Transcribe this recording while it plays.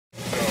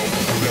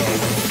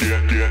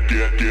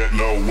Get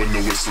low when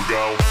the whistle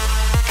go.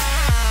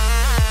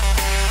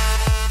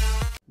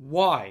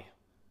 Why?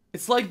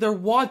 It's like they're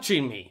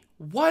watching me.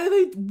 Why would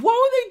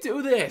they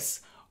do this?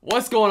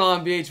 What's going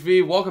on,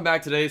 BHV? Welcome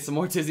back today. Some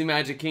more Disney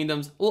Magic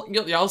Kingdoms.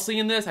 Y'all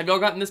seeing this? Have y'all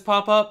gotten this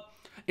pop up?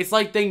 It's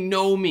like they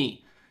know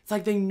me. It's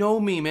like they know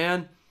me,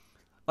 man.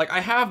 Like, I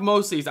have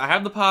most of these. I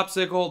have the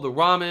popsicle, the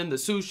ramen, the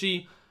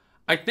sushi.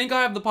 I think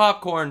I have the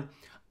popcorn.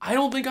 I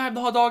don't think I have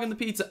the hot dog and the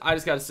pizza. I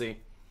just gotta see.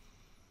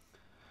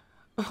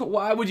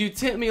 Why would you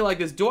tempt me like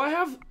this? Do I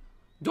have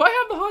the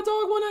hot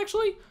dog one,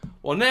 actually?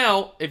 Well,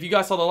 now, if you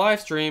guys saw the live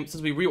stream,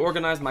 since we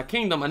reorganized my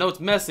kingdom, I know it's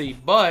messy,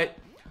 but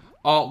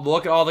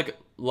look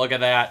at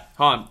that.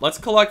 Hold on, let's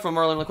collect from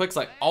Merlin real quick,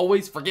 because I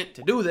always forget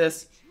to do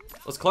this.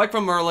 Let's collect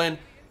from Merlin,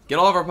 get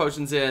all of our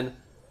potions in.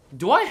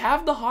 Do I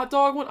have the hot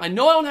dog one? I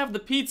know I don't have the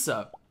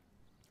pizza.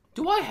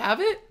 Do I have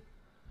it?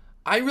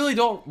 I really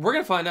don't. We're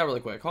going to find out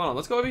really quick. Hold on,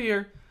 let's go over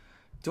here.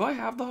 Do I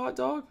have the hot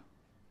dog?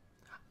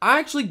 I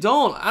actually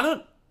don't. I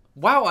don't.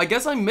 Wow, I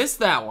guess I missed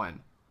that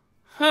one.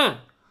 Huh.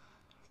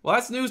 Well,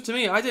 that's news to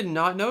me. I did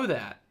not know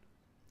that.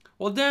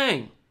 Well,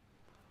 dang.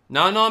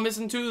 No, I'm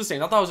missing two of the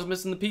same. I thought I was just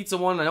missing the pizza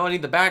one. I know I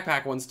need the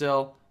backpack one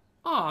still.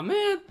 Aw,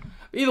 man.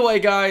 Either way,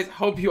 guys,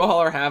 hope you all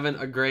are having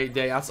a great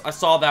day. I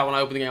saw that when I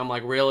opened the game. I'm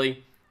like,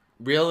 really?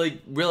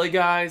 Really,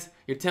 guys?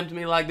 You're tempting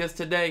me like this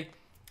today?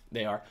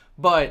 They are.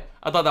 But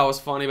I thought that was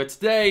funny. But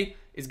today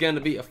is going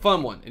to be a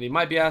fun one. And you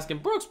might be asking,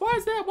 Brooks, why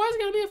is that? Why is it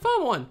going to be a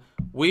fun one?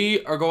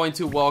 We are going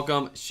to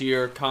welcome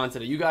Shere Khan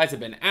today. You guys have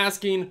been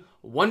asking,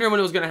 wondering when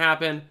it was going to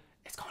happen.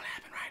 It's going to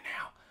happen right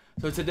now.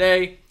 So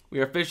today,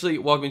 we are officially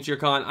welcoming Shere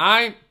Khan.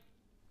 I'm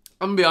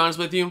going to be honest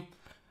with you.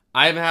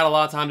 I haven't had a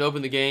lot of time to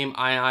open the game.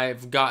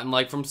 I've gotten,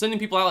 like, from sending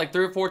people out like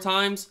 3 or 4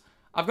 times,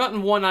 I've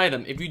gotten one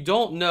item. If you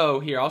don't know,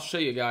 here, I'll show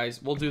you guys.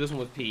 We'll do this one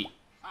with Pete.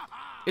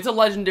 It's a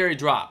legendary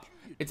drop.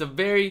 It's a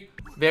very,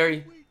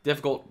 very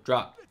difficult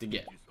drop to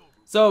get.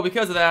 So,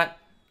 because of that,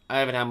 I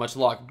haven't had much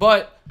luck.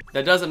 But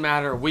that doesn't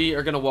matter. We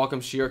are going to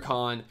welcome Shere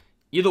Khan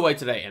either way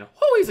today. And,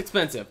 oh, he's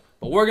expensive.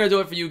 But we're going to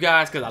do it for you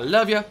guys because I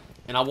love you.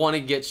 And I want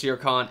to get Shere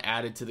Khan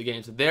added to the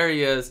game. So, there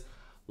he is.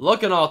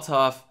 Looking all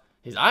tough.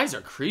 His eyes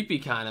are creepy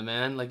kind of,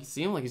 man. Like, you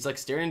see him? Like, he's, like,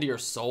 staring into your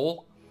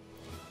soul.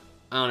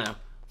 I don't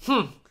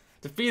know.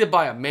 Defeated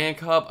by a man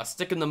cub, a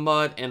stick in the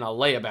mud, and a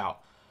layabout.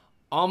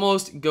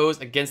 Almost goes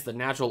against the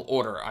natural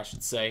order, I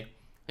should say.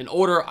 An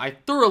order I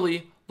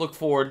thoroughly look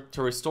forward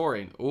to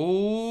restoring.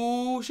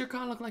 Ooh, Shere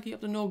Khan look like he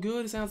up to no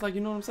good. It sounds like, you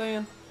know what I'm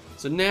saying?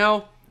 So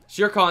now,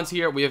 Shere Khan's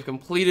here. We have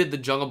completed the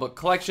Jungle Book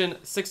collection.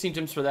 16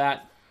 gems for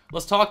that.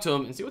 Let's talk to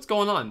him and see what's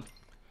going on.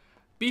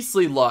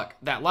 Beastly luck.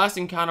 That last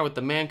encounter with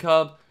the man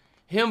cub,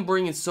 him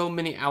bringing so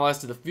many allies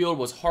to the field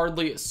was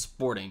hardly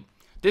sporting.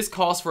 This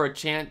calls for a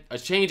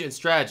change in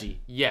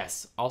strategy.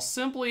 Yes, I'll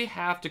simply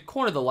have to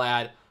corner the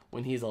lad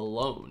when he's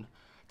alone.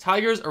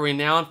 Tigers are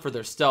renowned for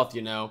their stealth,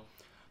 you know.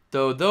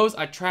 Though those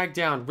I track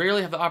down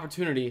rarely have the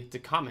opportunity to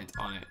comment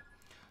on it.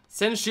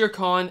 Send Shere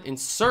Khan in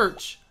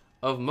search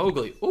of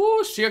Mowgli.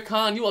 Ooh, Shere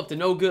Khan, you up to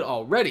no good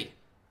already.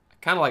 I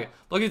kind of like it.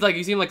 Look, he's like,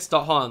 you seem like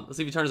Han. Let's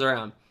see if he turns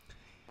around.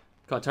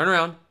 Come on, turn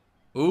around.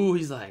 Ooh,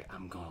 he's like,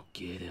 I'm gonna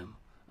get him.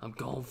 I'm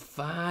gonna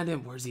find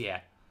him. Where's he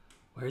at?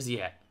 Where's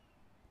he at?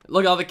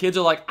 Look, all the kids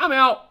are like, I'm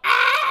out.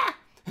 Ah!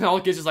 And all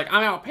the kids just like,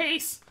 I'm out.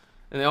 Peace.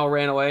 And they all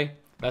ran away.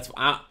 That's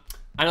I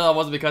know that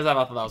wasn't because of that.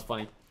 I thought that was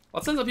funny.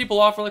 Let's send some people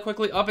off really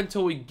quickly up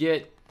until we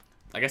get,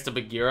 I guess, to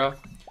Bagheera.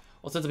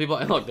 We'll send some people.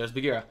 And look, there's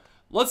Bagheera.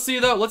 Let's see,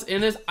 though. Let's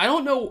end this. I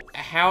don't know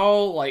how,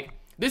 like,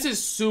 this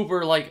is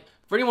super, like,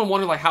 for anyone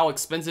wondering, like, how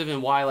expensive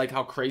and why, like,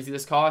 how crazy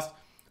this cost.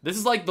 This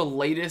is, like, the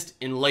latest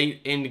and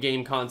late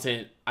end-game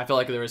content I feel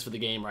like there is for the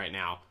game right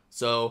now.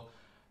 So,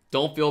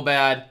 don't feel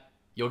bad.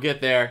 You'll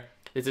get there.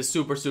 This is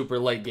super, super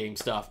late game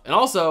stuff. And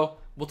also,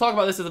 we'll talk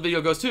about this as the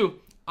video goes,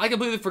 too. I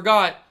completely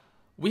forgot.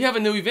 We have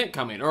a new event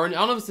coming. Or, I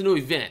don't know if it's a new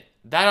event.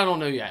 That I don't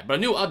know yet, but a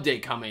new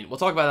update coming. We'll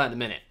talk about that in a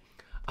minute.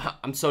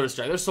 I'm so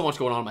distracted. There's so much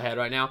going on in my head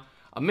right now.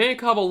 A man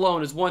cub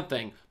alone is one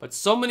thing, but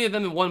so many of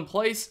them in one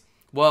place,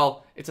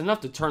 well, it's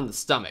enough to turn the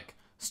stomach.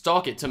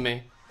 Stalk it to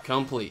me.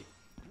 Complete.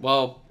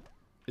 Well,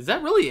 is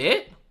that really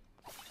it?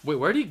 Wait,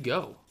 where'd he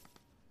go?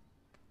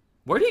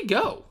 Where'd he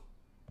go?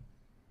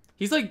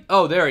 He's like,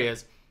 oh, there he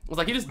is. I was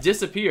like, he just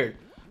disappeared.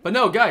 But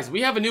no, guys,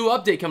 we have a new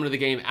update coming to the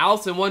game.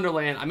 Alice in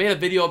Wonderland. I made a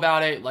video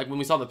about it, like when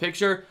we saw the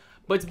picture.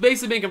 But it's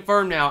basically been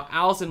confirmed now.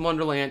 Alice in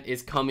Wonderland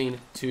is coming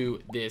to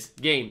this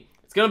game.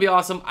 It's going to be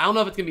awesome. I don't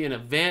know if it's going to be an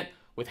event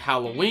with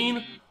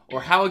Halloween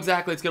or how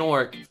exactly it's going to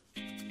work.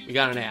 We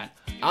got an ad.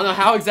 I don't know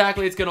how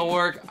exactly it's going to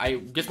work. I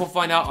guess we'll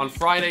find out on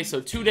Friday.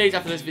 So 2 days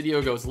after this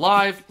video goes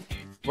live,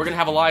 we're going to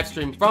have a live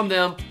stream from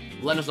them.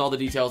 Let us know all the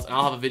details. And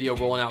I'll have a video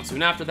rolling out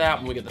soon after that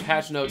when we get the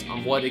patch notes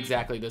on what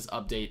exactly this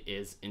update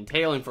is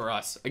entailing for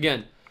us.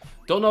 Again,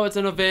 don't know if it's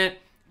an event.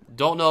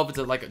 Don't know if it's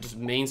like just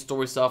main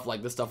story stuff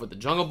like this stuff with the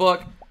Jungle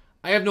Book.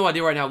 I have no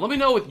idea right now. Let me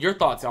know what your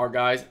thoughts are,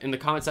 guys, in the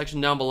comment section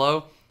down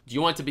below. Do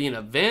you want it to be an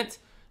event?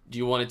 Do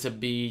you want it to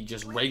be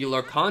just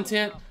regular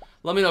content?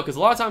 Let me know, because a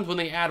lot of times when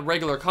they add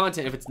regular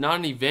content, if it's not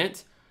an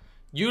event,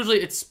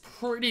 usually it's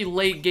pretty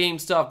late game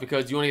stuff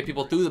because you want to get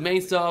people through the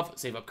main stuff,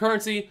 save up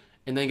currency,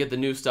 and then get the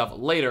new stuff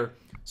later.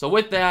 So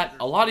with that,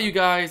 a lot of you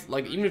guys,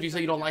 like, even if you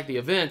say you don't like the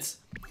events,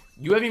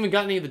 you haven't even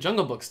gotten any of the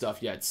Jungle Book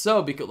stuff yet.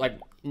 So, because, like,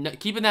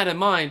 keeping that in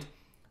mind,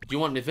 do you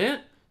want an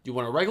event? Do you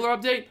want a regular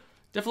update?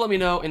 Definitely let me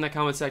know in the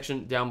comment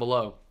section down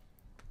below.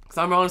 Because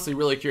I'm honestly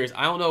really curious.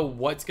 I don't know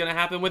what's going to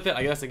happen with it.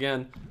 I guess,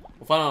 again,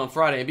 we'll find out on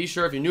Friday. And be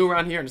sure, if you're new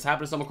around here and just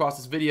happen to stumble across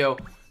this video,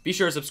 be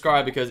sure to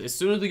subscribe, because as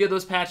soon as we get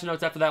those patch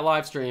notes after that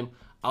live stream,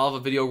 I'll have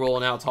a video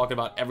rolling out talking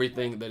about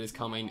everything that is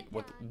coming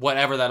with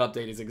whatever that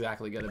update is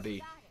exactly going to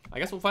be. I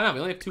guess we'll find out. We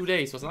only have 2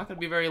 days, so it's not going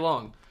to be very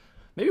long.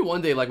 Maybe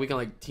one day, like, we can,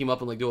 like, team up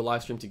and, like, do a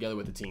live stream together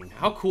with the team.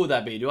 How cool would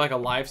that be? Do, like, a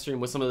live stream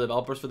with some of the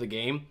developers for the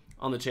game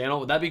on the channel?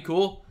 Would that be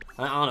cool?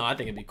 I don't know. I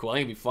think it'd be cool. I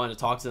think it'd be fun to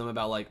talk to them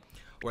about, like,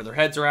 where their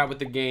heads are at with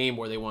the game,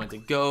 where they want it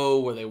to go,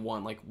 where they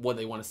want, like, what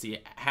they want to see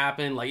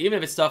happen. Like, even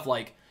if it's stuff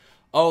like,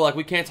 oh, like,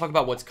 we can't talk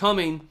about what's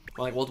coming.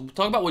 Like, we'll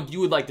talk about what you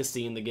would like to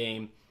see in the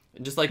game.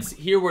 And just, like,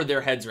 hear where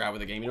their heads are at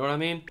with the game. You know what I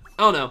mean?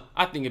 I don't know.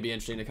 I think it'd be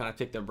interesting to kind of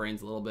pick their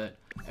brains a little bit.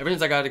 Ever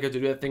since I got to go to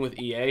do that thing with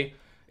EA,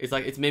 it's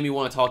like, it's made me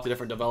want to talk to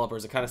different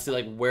developers and kind of see,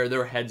 like, where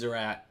their heads are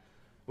at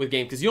with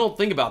game. Because you don't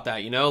think about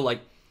that, you know?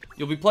 Like,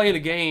 you'll be playing a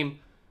game,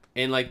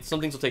 and, like,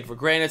 some things you'll take for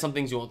granted, some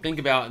things you won't think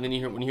about, and then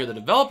when you hear the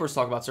developers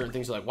talk about certain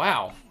things, you're like,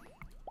 wow,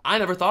 I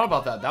never thought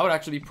about that. That would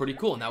actually be pretty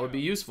cool, and that would be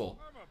useful.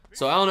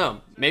 So, I don't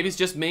know. Maybe it's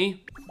just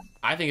me.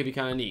 I think it'd be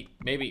kind of neat.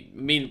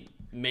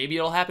 Maybe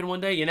it'll happen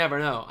one day. You never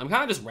know. I'm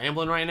kind of just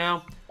rambling right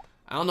now.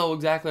 I don't know what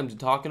exactly I'm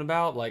talking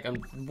about. Like,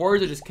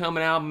 words are just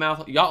coming out of my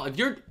mouth. Y'all, if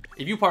you're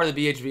part of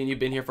the BHV and you've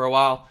been here for a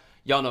while,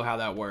 y'all know how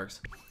that works.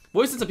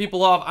 Voicing some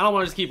people off. I don't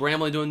want to just keep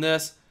rambling doing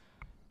this.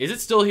 Is it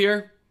still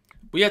here?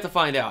 We have to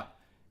find out.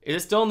 Is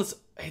it still in this?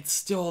 It's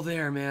still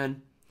there,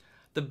 man.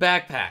 The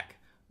backpack.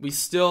 We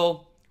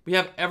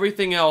have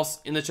everything else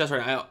in the chest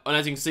right now. And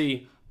as you can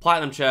see,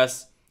 platinum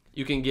chests,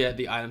 you can get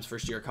the items for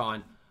Shere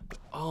Khan. But,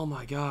 oh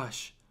my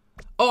gosh.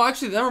 Oh,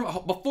 actually,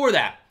 before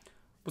that,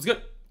 what's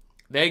good?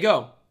 There you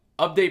go.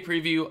 Update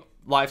preview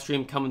live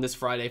stream coming this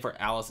Friday for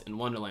Alice in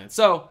Wonderland.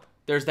 So,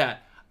 there's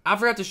that. I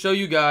forgot to show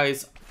you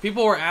guys.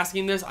 People were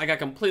asking this. I got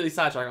completely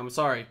sidetracked. I'm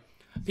sorry.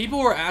 People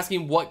were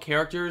asking what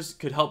characters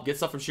could help get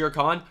stuff from Shere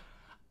Khan.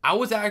 I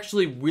was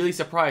actually really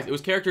surprised. It was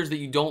characters that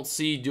you don't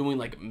see doing,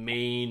 like,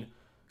 main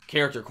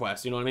character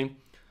quests. You know what I mean?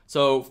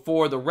 So,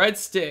 for the red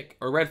stick,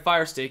 or red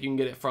fire stick, you can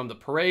get it from the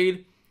parade.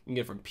 You can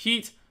get it from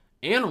Pete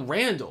and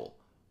Randall.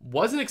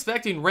 Wasn't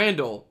expecting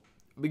Randall.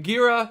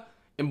 Bagheera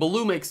and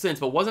Baloo makes sense,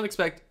 but wasn't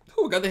expect.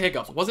 Oh, got the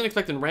hiccups. Wasn't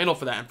expecting Randall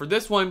for that. And for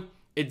this one,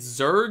 it's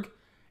Zurg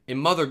and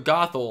Mother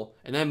Gothel,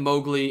 and then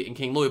Mowgli and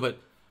King Louie. But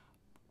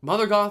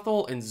Mother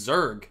Gothel and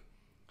Zurg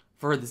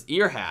for this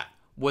ear hat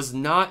was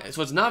not.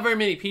 So it's not very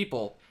many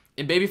people.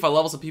 And maybe if I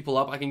level some people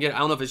up, I can get it. I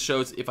don't know if it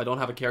shows if I don't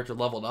have a character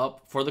leveled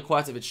up for the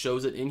quest, if it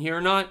shows it in here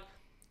or not.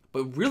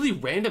 But really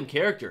random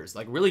characters,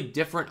 like really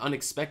different,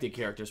 unexpected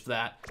characters for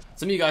that.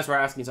 Some of you guys were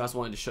asking, so I just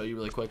wanted to show you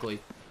really quickly.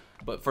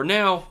 But for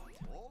now,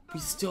 we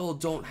still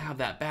don't have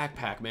that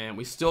backpack, man.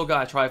 We still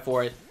gotta try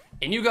for it.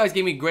 And you guys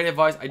gave me great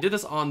advice. I did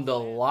this on the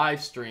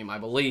live stream, I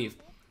believe,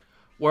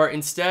 where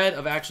instead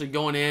of actually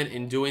going in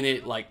and doing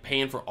it, like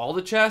paying for all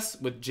the chests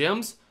with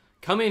gems,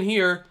 come in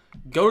here,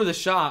 go to the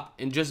shop,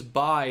 and just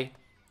buy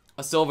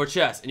a silver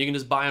chest. And you can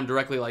just buy them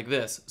directly like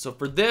this. So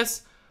for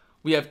this,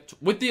 we have,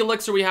 with the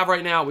elixir we have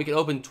right now, we can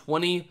open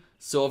 20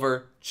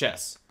 silver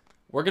chests.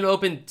 We're going to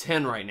open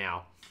 10 right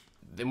now.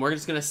 Then we're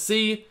just going to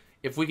see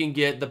if we can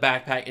get the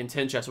backpack in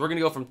 10 chests. We're going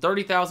to go from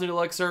 30,000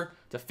 elixir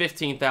to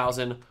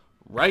 15,000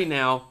 right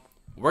now.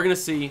 We're going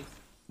to see.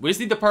 We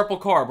just need the purple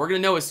card. We're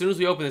going to know as soon as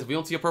we open this, if we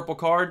don't see a purple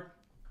card,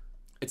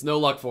 it's no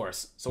luck for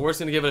us. So we're just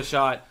going to give it a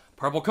shot.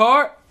 Purple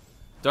card,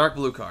 dark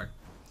blue card.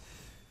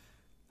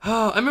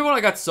 I remember when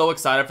I got so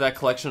excited for that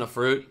collection of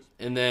fruit,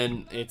 and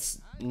then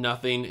it's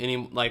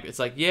nothing like it's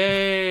like,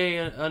 yay,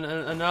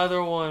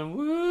 another one,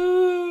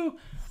 woo. I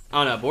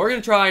don't know, but we're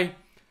gonna try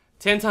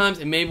 10 times,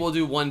 and maybe we'll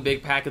do one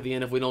big pack at the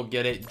end if we don't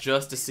get it,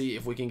 just to see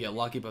if we can get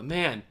lucky. But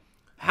man,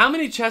 how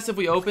many chests have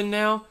we opened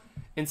now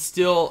and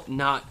still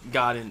not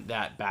gotten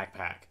that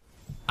backpack?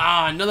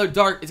 Another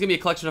dark. It's gonna be a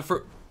collection of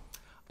fruit.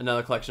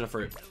 Another collection of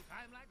fruit.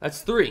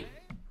 That's 3.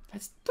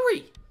 That's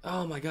 3.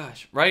 Oh my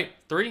gosh, right?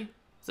 3?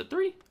 Is it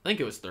 3? I think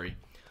it was 3.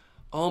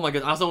 Oh my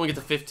god, I also want to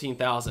get to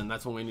 15,000.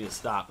 That's when we need to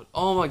stop. But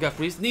oh my god,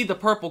 we just need the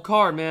purple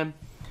card, man.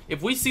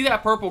 If we see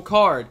that purple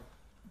card,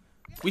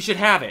 we should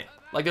have it.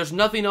 Like, there's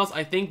nothing else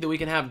I think that we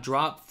can have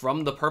drop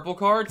from the purple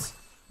cards.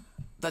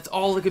 That's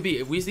all it could be.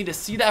 If we just need to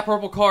see that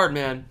purple card,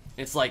 man,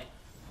 it's like,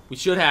 we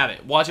should have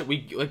it. Watch it, we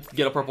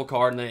get a purple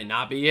card and then it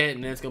not be it,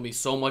 and then it's going to be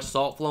so much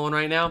salt flowing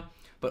right now.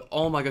 But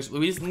oh my gosh,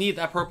 we just need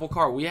that purple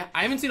card.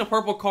 I haven't seen a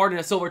purple card in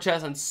a silver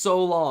chest in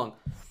so long.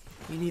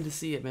 We need to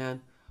see it,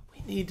 man.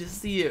 We need to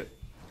see it.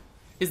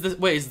 Is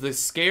the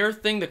scare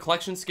thing, the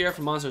collection scare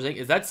from Monsters Inc.,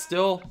 is that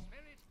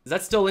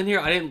still in here?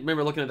 I didn't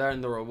remember looking at that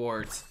in the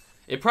rewards.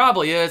 It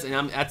probably is,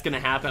 and that's gonna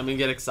happen. I'm gonna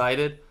get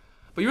excited.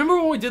 But you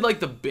remember when we did like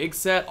the big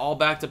set all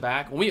back to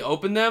back? When we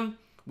opened them,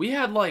 we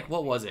had like,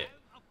 what was it?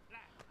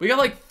 We got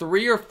like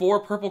 3 or 4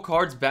 purple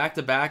cards back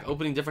to back,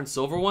 opening different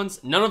silver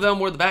ones. None of them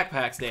were the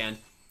backpack stand.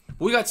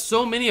 But we got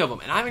so many of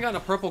them, and I haven't gotten a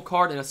purple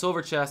card in a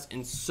silver chest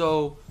in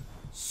so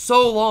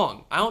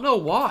long. I don't know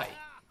why.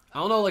 I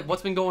don't know like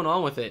what's been going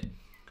on with it.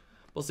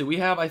 We'll see. We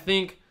have, I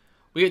think,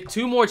 we get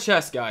 2 more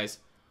chests, guys.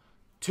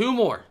 2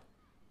 more.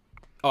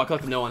 Oh, I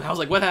clicked no on. I was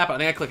like, what happened? I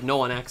think I clicked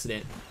no on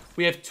accident.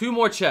 We have 2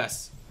 more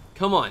chests.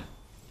 Come on.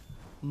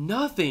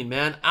 Nothing,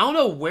 man. I don't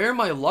know where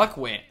my luck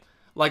went.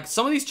 Like,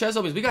 some of these chest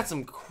openings, we got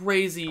some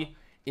crazy,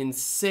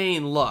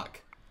 insane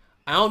luck.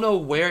 I don't know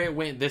where it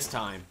went this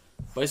time,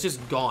 but it's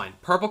just gone.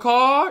 Purple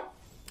card.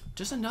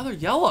 Just another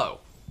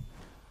yellow.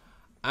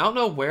 I don't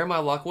know where my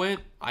luck went.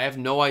 I have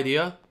no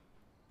idea.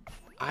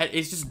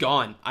 It's just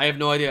gone. I have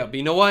no idea. But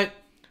you know what?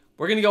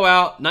 We're going to go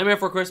out. Nightmare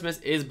Before Christmas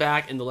is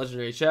back in the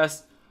legendary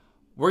chest.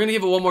 We're going to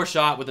give it one more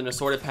shot with an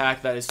assorted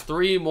pack that is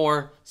 3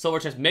 more silver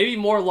chests. Maybe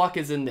more luck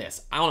is in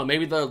this. I don't know.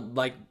 Maybe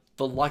the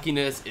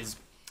luckiness is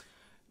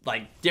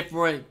like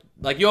different.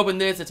 Like you open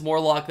this, it's more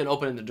luck than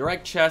opening the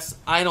direct chest.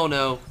 I don't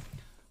know.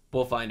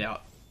 We'll find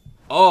out.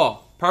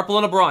 Oh, purple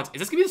and a bronze. Is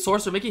this going to be the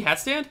Sorcerer Mickey hat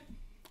stand?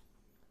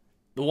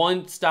 The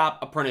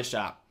one-stop apprentice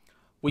shop.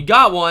 We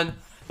got one.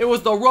 It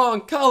was the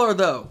wrong color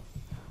though.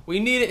 We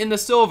need it in the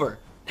silver,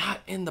 not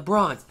in the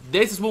bronze.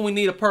 This is when we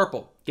need a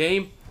purple.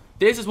 Game,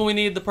 this is when we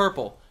needed the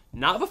purple.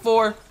 Not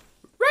before,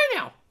 right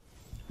now.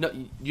 No,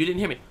 you didn't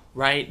hear me.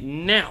 Right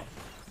now.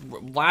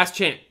 Last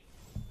chance.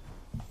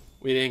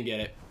 We didn't get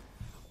it.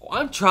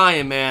 I'm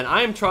trying, man.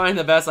 I am trying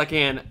the best I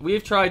can.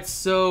 We've tried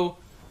so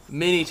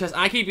many chests.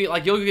 I keep,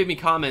 like, you'll give me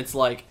comments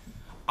like,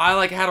 I,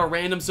 like, had a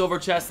random silver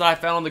chest that I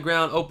found on the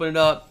ground, opened it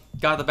up,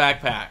 got the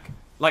backpack.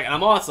 Like,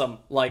 I'm awesome.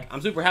 Like,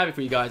 I'm super happy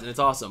for you guys, and it's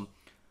awesome.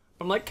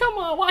 I'm like, come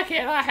on, why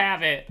can't I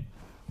have it?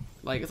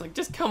 Like, it's like,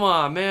 just come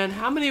on, man.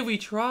 How many have we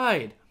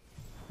tried?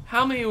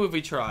 How many have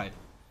we tried?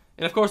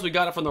 And of course, we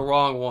got it from the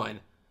wrong one.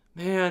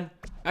 Man.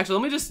 Actually,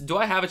 let me just, do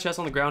I have a chest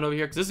on the ground over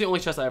here? Because this is the only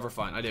chest I ever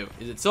find. I do.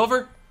 Is it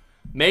silver?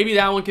 Maybe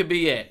that one could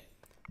be it.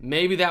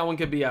 Maybe that one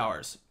could be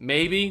ours.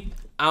 Maybe.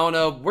 I don't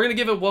know. We're going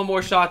to give it one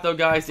more shot, though,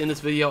 guys, in this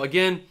video.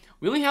 Again,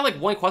 we only have like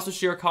 1 quest with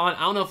Shere Khan.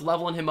 I don't know if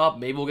leveling him up,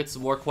 maybe we'll get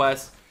some more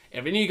quests.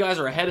 If any of you guys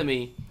are ahead of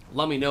me,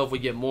 let me know if we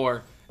get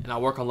more. And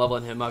I'll work on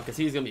leveling him up because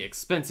he's going to be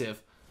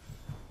expensive.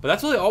 But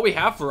that's really all we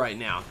have for right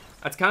now.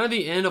 That's kind of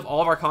the end of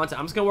all of our content.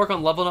 I'm just going to work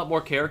on leveling up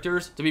more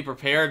characters to be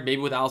prepared,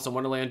 maybe with Alice in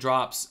Wonderland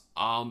drops.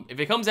 If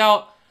it comes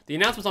out, the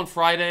announcement's on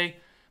Friday.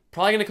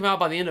 Probably going to come out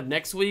by the end of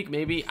next week,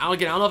 maybe. I don't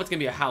know if it's going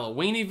to be a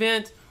Halloween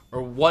event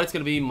or what it's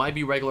going to be. Might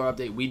be regular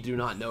update. We do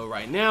not know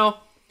right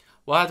now.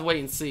 We'll have to wait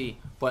and see.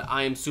 But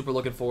I am super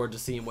looking forward to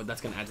seeing what that's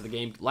going to add to the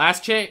game.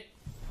 Last check.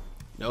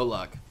 No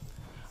luck.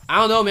 I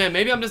don't know, man.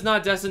 Maybe I'm just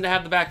not destined to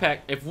have the backpack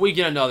if we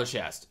get another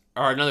chest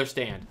or another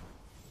stand.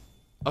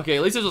 Okay,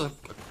 at least it was a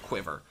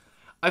quiver.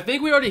 I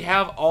think we already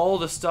have all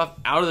the stuff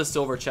out of the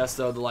silver chest,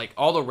 though. Like,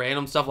 all the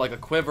random stuff, like a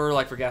quiver,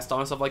 like for Gaston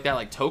and stuff like that,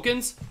 like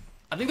tokens.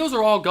 I think those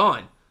are all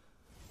gone.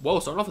 Whoa,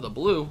 starting off with a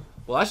blue.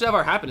 Well, I should have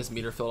our happiness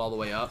meter filled all the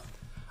way up.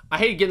 I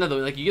hate getting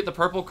another, like, you get the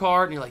purple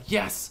card, and you're like,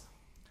 yes!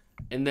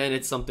 And then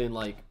it's something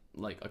like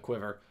a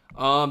quiver.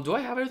 Do I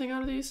have everything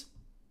out of these?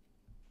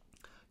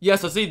 Yeah,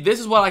 so see, this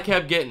is what I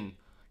kept getting.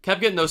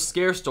 Kept getting those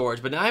scare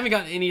storage, but now I haven't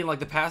gotten any in, like,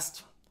 the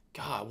past,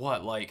 God,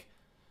 what, like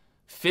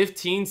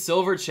 15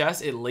 silver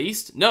chests at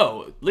least?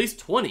 No, at least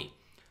 20.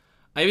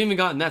 I haven't even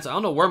gotten that, so I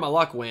don't know where my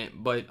luck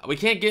went, but we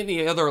can't get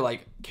any other,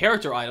 like,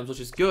 character items, which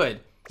is good.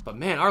 But,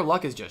 man, our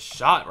luck is just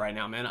shot right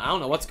now, man. I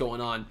don't know what's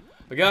going on.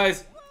 But,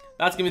 guys,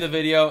 that's going to be the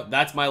video.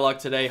 That's my luck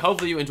today.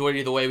 Hopefully you enjoyed it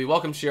either way. We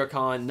welcome Shere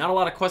Khan. Not a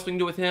lot of quests we can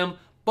do with him,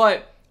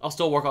 but I'll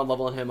still work on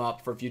leveling him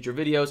up for future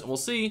videos, and we'll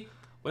see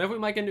whenever we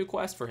might get a new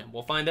quest for him.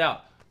 We'll find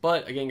out.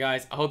 But, again,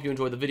 guys, I hope you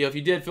enjoyed the video. If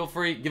you did, feel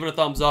free, give it a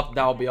thumbs up.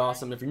 That would be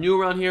awesome. If you're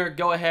new around here,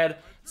 go ahead,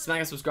 smack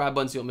the subscribe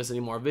button so you don't miss any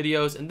more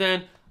videos. And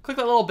then click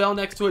that little bell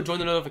next to it. Join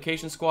the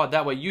notification squad.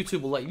 That way,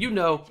 YouTube will let you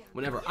know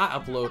whenever I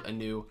upload a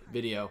new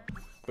video.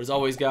 But, as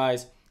always,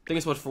 guys, thank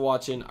you so much for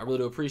watching. I really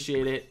do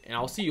appreciate it. And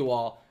I'll see you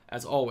all,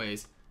 as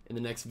always, in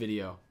the next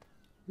video.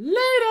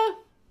 Later!